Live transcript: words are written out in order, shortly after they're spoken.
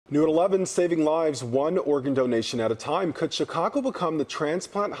New at 11, saving lives one organ donation at a time. Could Chicago become the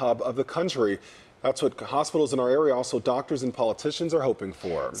transplant hub of the country? That's what hospitals in our area, also doctors and politicians, are hoping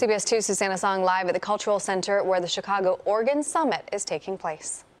for. CBS 2's Susanna Song live at the Cultural Center where the Chicago Organ Summit is taking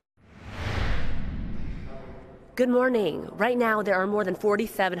place. Good morning. Right now, there are more than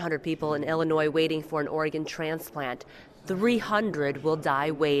 4,700 people in Illinois waiting for an organ transplant. 300 will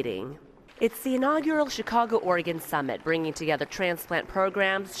die waiting. It's the inaugural Chicago Organ Summit, bringing together transplant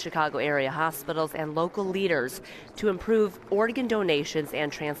programs, Chicago area hospitals, and local leaders to improve organ donations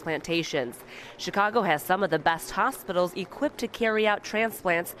and transplantations. Chicago has some of the best hospitals equipped to carry out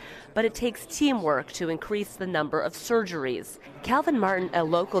transplants, but it takes teamwork to increase the number of surgeries. Calvin Martin, a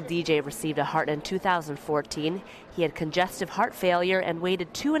local DJ, received a heart in 2014. He had congestive heart failure and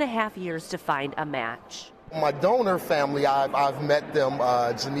waited 2.5 years to find a match. My donor family, I've met them.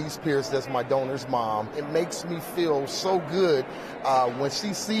 Janice Pierce, that's my donor's mom. It makes me feel so good when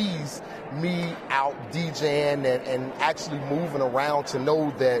she sees me out DJing and actually moving around to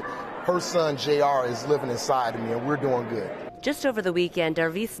know that her son JR is living inside of me and we're doing good. Just over the weekend,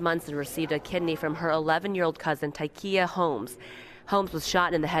 Darvise Munson received a kidney from her 11-year-old cousin, Tykia Holmes. Holmes was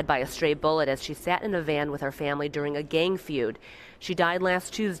shot in the head by a stray bullet as she sat in a van with her family during a gang feud. She died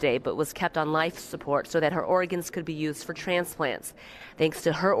last Tuesday but was kept on life support so that her organs could be used for transplants. Thanks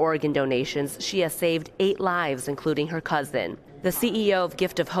to her organ donations, she has saved 8 lives, including her cousin. The CEO of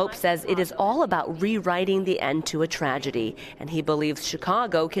Gift of Hope says it is all about rewriting the end to a tragedy, and he believes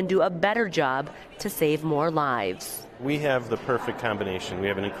Chicago can do a better job to save more lives. We have the perfect combination. We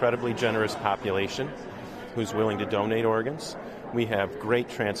have an incredibly generous population who's willing to donate organs. We have great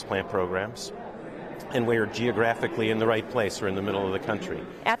transplant programs, and we are geographically in the right place. We're in the middle of the country.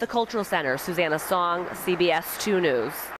 At the Cultural Center, Susanna Song, CBS 2 News.